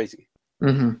that was crazy.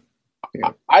 Mm-hmm.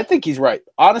 Yeah. I think he's right.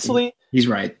 Honestly, he's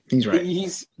right.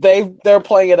 They're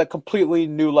playing at a completely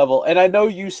new level, and I know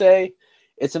you say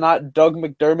it's not Doug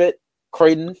McDermott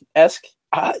Creighton-esque.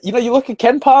 You look at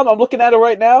KenPom. I'm looking at it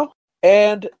right now,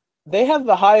 and they have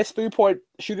the highest 3-point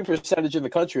shooting percentage in the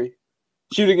country,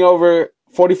 shooting over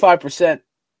 45%.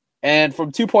 And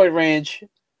from 2-point range,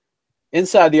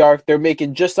 inside the arc, they're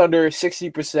making just under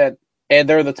 60%, and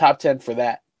they're in the top 10 for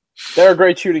that. They're a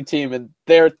great shooting team, and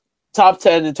they're top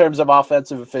 10 in terms of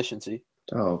offensive efficiency.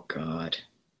 Oh, God.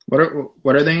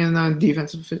 What are they in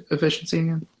defensive efficiency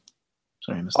again?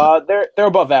 Sorry, I missed that. They're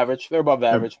above average. They're above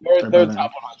average. They're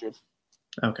top 100.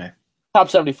 Okay. Top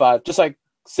 75, just like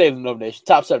Save the Nova Nation.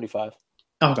 Top 75.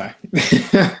 Okay.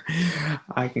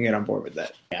 I can get on board with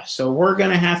that. Yeah, so we're going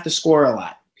to have to score a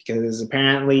lot because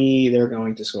apparently they're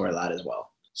going to score a lot as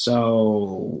well.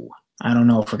 So I don't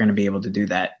know if we're going to be able to do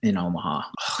that in Omaha.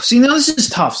 See, now this is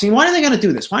tough. See, why do they got to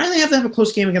do this? Why do they have to have a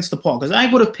close game against DePaul? Because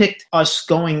I would have picked us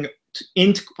going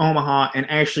into Omaha and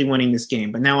actually winning this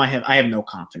game, but now I have no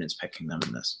confidence picking them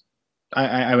in this.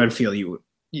 I would feel you would.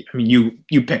 I mean,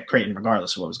 you picked Creighton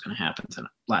regardless of what was going to happen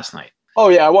last night. Oh,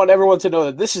 yeah, I want everyone to know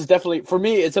that this is definitely, for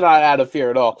me, it's not out of fear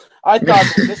at all. I thought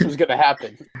that this was going to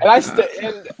happen. And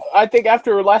I think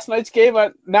after last night's game,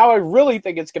 now I really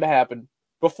think it's going to happen.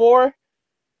 Before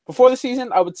the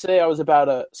season, I would say I was about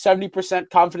a 70%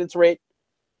 confidence rate.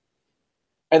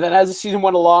 And then as the season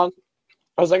went along,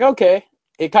 I was like, okay.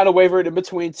 It kind of wavered in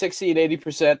between 60 and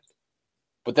 80%.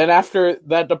 But then after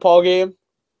that DePaul game,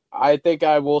 I think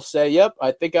I will say, yep,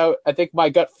 I think my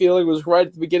gut feeling was right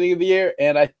at the beginning of the year,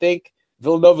 and I think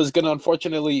Villanova is going to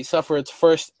unfortunately suffer its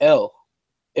first L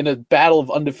in a battle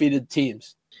of undefeated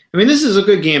teams. I mean, this is a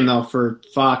good game, though, for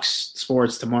Fox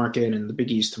Sports to market and the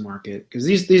Big East to market, because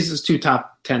these are 2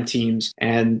 top 10 teams.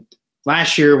 And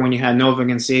last year when you had Nova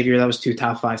against Xavier, that was 2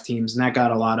 top 5 teams, and that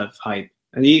got a lot of hype.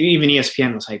 And even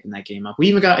ESPN was hyping that game up.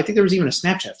 I think there was even a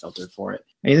Snapchat filter for it.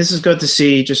 I mean, this is good to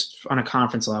see just on a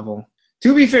conference level.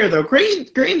 To be fair, though,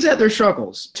 Creighton's had their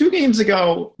struggles. 2 games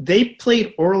ago, they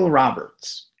played Oral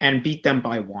Roberts and beat them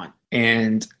by 1.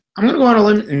 And I'm going to go on a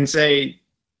limb and say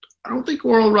I don't think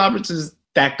Oral Roberts is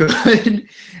that good,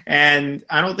 and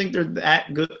I don't think they're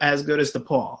that good as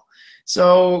DePaul.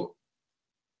 So,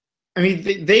 I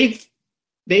mean,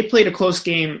 they played a close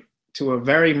game to a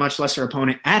very much lesser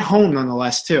opponent at home,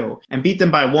 nonetheless, too, and beat them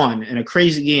by 1 in a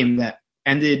crazy game that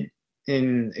ended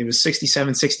it was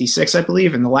 67-66, I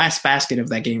believe, and the last basket of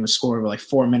that game was scored with like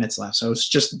 4 minutes left. So it was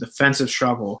just a defensive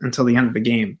struggle until the end of the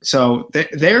game. So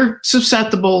they're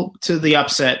susceptible to the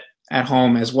upset at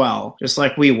home as well, just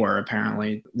like we were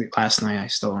apparently last night. I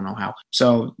still don't know how.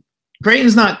 So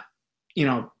Creighton's not,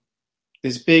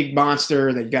 this big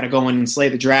monster that you got to go in and slay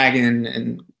the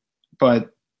dragon.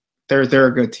 But they're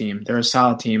a good team. They're a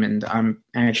solid team, and I'm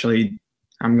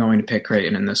going to pick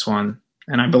Creighton in this one.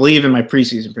 And I believe in my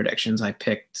preseason predictions, I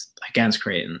picked against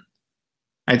Creighton.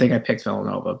 I think I picked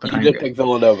Villanova, but you did pick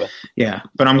Villanova. Yeah,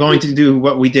 but I'm going to do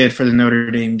what we did for the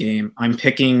Notre Dame game. I'm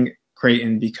picking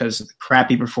Creighton because of the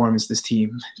crappy performance this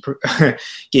team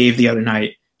gave the other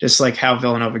night, just like how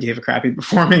Villanova gave a crappy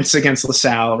performance against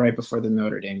LaSalle right before the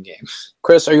Notre Dame game.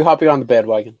 Chris, are you hopping on the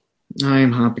bandwagon? I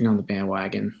am hopping on the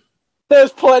bandwagon.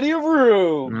 There's plenty of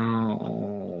room.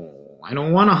 No, I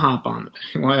don't want to hop on the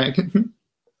bandwagon.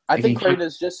 I think Creighton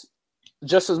is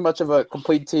just as much of a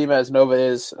complete team as Nova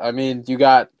is. I mean, you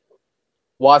got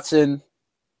Watson,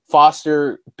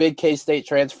 Foster, big K-State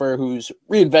transfer who's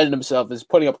reinvented himself, is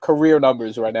putting up career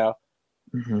numbers right now.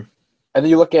 Mm-hmm. And then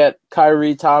you look at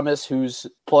Kyrie Thomas, who's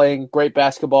playing great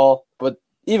basketball. But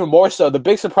even more so, the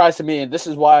big surprise to me, and this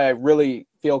is why I really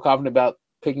feel confident about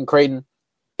picking Creighton,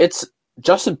 it's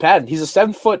Justin Patton. He's a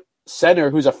 7-foot center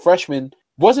who's a freshman.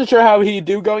 Wasn't sure how he'd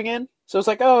do going in. So it's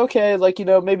like, oh, okay,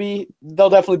 maybe they'll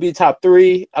definitely be top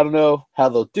 3. I don't know how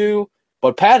they'll do.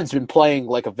 But Patton's been playing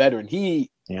like a veteran. He's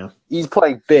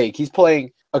playing big. He's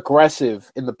playing aggressive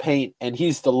in the paint, and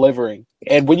he's delivering.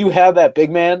 And when you have that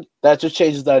big man, that just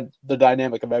changes the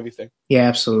dynamic of everything. Yeah,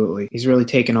 absolutely. He's really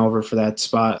taken over for that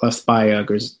spot left by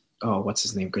what's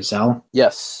his name? Grisel?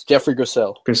 Yes, Jeffrey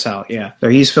Grisel. Grisel, yeah. So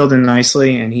he's filled in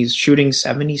nicely, and he's shooting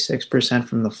 76%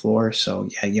 from the floor. So,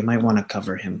 yeah, you might want to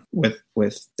cover him with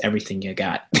everything you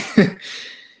got.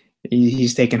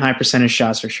 He's taking high percentage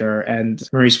shots for sure. And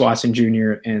Maurice Watson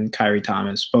Jr. and Kyrie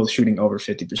Thomas both shooting over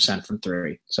 50% from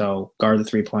 3. So guard the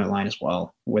 3-point line as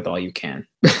well with all you can.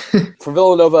 For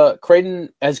Villanova,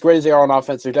 Creighton, as great as they are on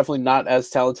offense, they're definitely not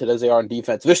as talented as they are on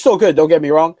defense. They're still good, don't get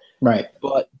me wrong. Right.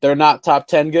 But they're not top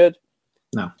 10 good.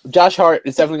 No. Josh Hart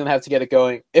is definitely going to have to get it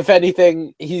going. If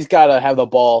anything, he's got to have the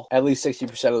ball at least 60%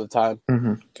 of the time.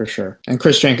 Mm-hmm, for sure. And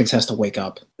Chris Jenkins has to wake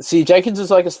up. See, Jenkins is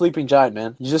like a sleeping giant,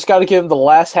 man. You just got to give him the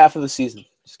last half of the season.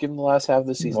 Just give him the last half of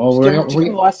the season. Well, give him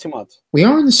the last 2 months. We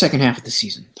are in the second half of the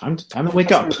season. Time to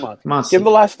wake up. Come on, give him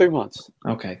the last 3 months.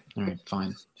 Okay. All right,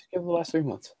 fine. Just give him the last 3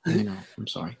 months. I know. I'm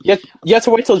sorry. You have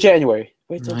to wait till January.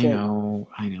 I know.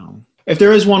 If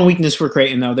there is one weakness for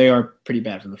Creighton, though, they are pretty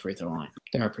bad from the free throw line.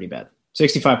 They are pretty bad.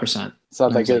 65%. It's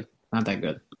not that good. Not that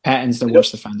good. Patton's the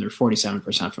worst defender,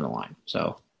 47% from the line.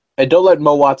 So, and don't let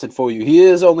Mo Watson fool you. He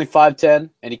is only 5'10",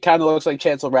 and he kind of looks like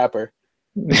Chancellor Rapper.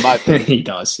 In my opinion. He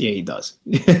does. Yeah, he does.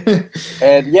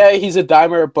 And yeah, he's a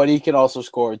dimer, but he can also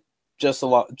score just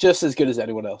as good as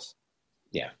anyone else.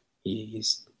 Yeah,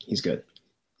 he's good.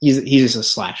 He's just a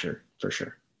slasher for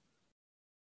sure.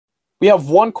 We have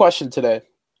one question today.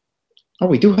 Oh,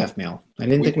 we do have mail. I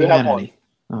didn't think we had any.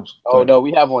 Oh no,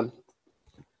 we have one.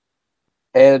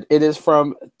 And it is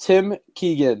from Tim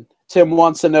Keegan. Tim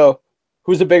wants to know,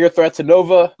 who's a bigger threat to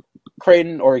Nova,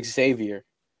 Creighton, or Xavier?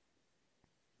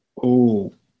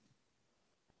 Oh,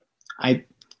 I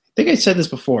think I said this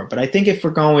before, but I think if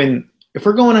we're going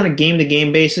on a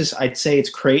game-to-game basis, I'd say it's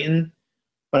Creighton.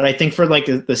 But I think for like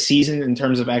the season, in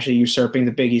terms of actually usurping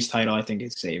the Big East title, I think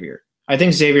it's Xavier. I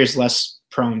think Xavier is less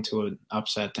prone to an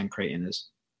upset than Creighton is.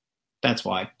 That's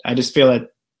why. I just feel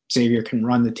that Xavier can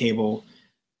run the table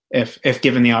if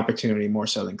given the opportunity more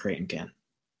so than Creighton can.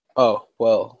 Oh,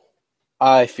 well,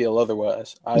 I feel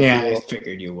otherwise. I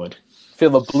figured you would. Feel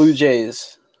the Blue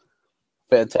Jays,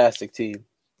 fantastic team,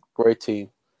 great team.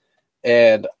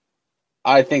 And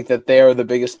I think that they are the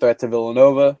biggest threat to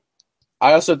Villanova.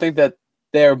 I also think that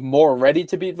they're more ready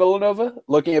to beat Villanova,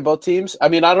 looking at both teams. I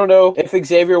mean, I don't know if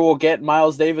Xavier will get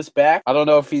Miles Davis back. I don't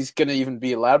know if he's going to even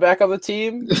be allowed back on the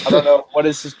team. I don't know what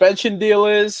his suspension deal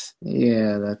is.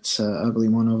 Yeah, that's an ugly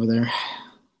one over there.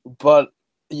 But,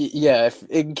 yeah,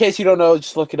 in case you don't know,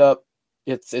 just look it up.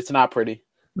 It's not pretty.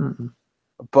 Mm-hmm.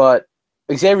 But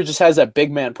Xavier just has that big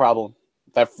man problem,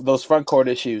 those front court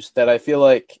issues that I feel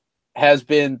like has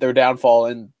been their downfall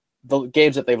in the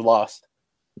games that they've lost.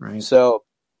 Right. So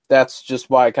that's just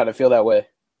why I kind of feel that way.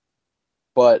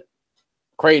 But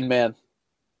Creighton, man,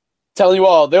 telling you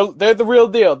all, they're the real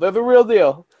deal. They're the real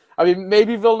deal. I mean,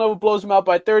 maybe Villanova blows them out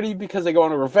by 30 because they go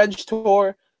on a revenge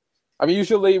tour. I mean,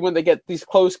 usually when they get these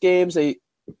close games, they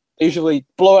usually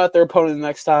blow out their opponent the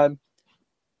next time.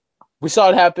 We saw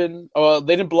it happen. Well,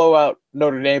 they didn't blow out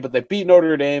Notre Dame, but they beat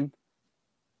Notre Dame.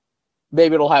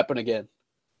 Maybe it'll happen again.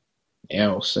 Yeah,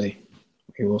 we'll see.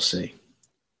 We will see.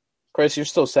 Chris, you're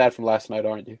still sad from last night,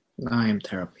 aren't you? I am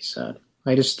terribly sad.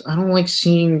 I don't like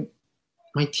seeing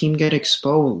my team get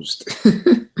exposed.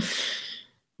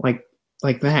 like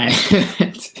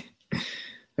that.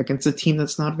 Against a team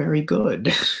that's not very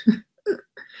good.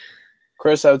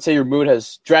 Chris, I would say your mood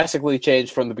has drastically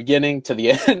changed from the beginning to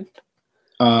the end.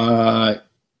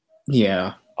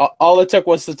 Yeah. All it took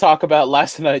was to talk about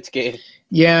last night's game.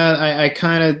 Yeah, I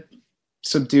kind of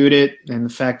subdued it, and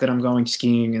the fact that I'm going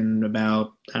skiing in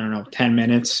about, 10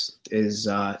 minutes is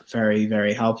very,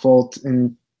 very helpful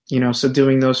in,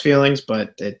 subduing those feelings,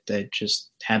 but it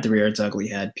just had to rear its ugly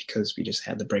head because we just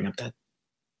had to bring up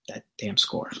that damn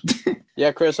score.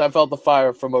 Yeah, Chris, I felt the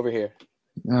fire from over here.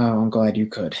 Oh, I'm glad you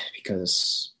could,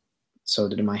 because so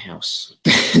did my house.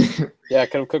 Yeah, I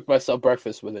could have cooked myself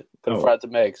breakfast with it. Could have fried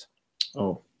some eggs.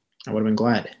 Oh, I would have been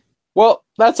glad. Well,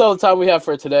 that's all the time we have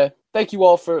for today. Thank you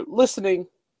all for listening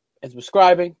and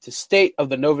subscribing to State of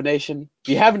the Nova Nation. If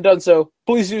you haven't done so,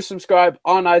 please do subscribe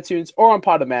on iTunes or on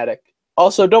Podomatic.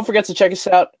 Also, don't forget to check us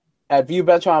out at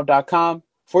viewbenchmob.com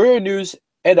for your news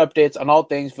and updates on all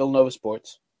things Villanova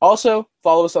sports. Also,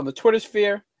 follow us on the Twitter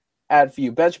sphere at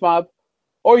viewbenchmob,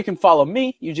 or you can follow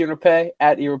me, Eugene Rapay,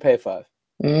 at eRapay5.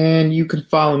 And you can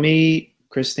follow me,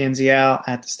 Chris Stanzial,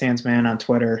 at the Stansman on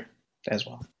Twitter as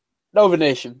well. Nova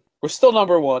Nation, we're still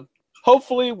number one.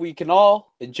 Hopefully, we can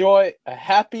all enjoy a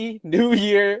happy New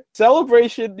Year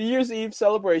celebration, New Year's Eve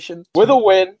celebration with a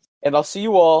win, and I'll see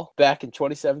you all back in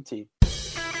 2017.